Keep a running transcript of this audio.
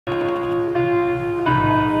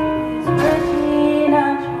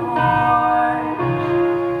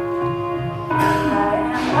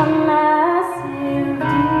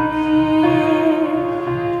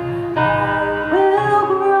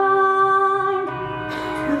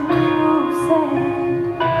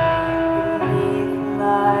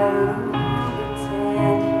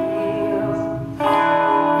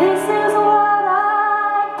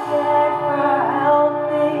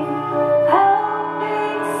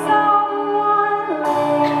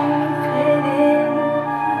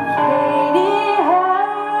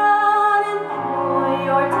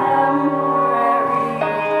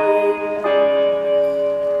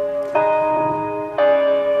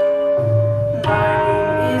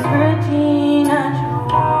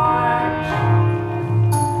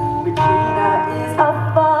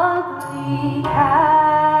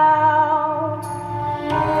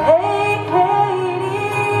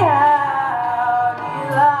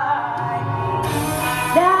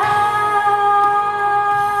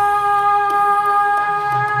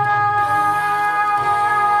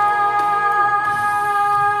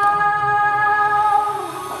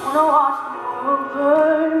wanna watch the world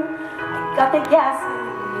burn. I got the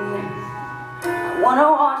gasoline. I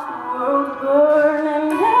wanna watch the world burn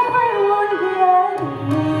and everyone get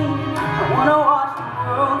eat. I wanna watch the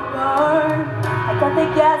world burn. I got the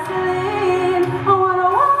gasoline. I wanna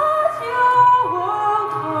watch your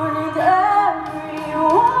world burn and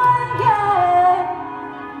everyone get.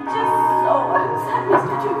 Just so upset,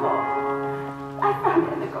 Mr. Jubal. I found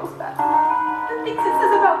it in the girl's bathroom. The things it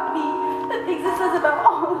says about me, the things it says about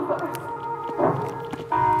all of us.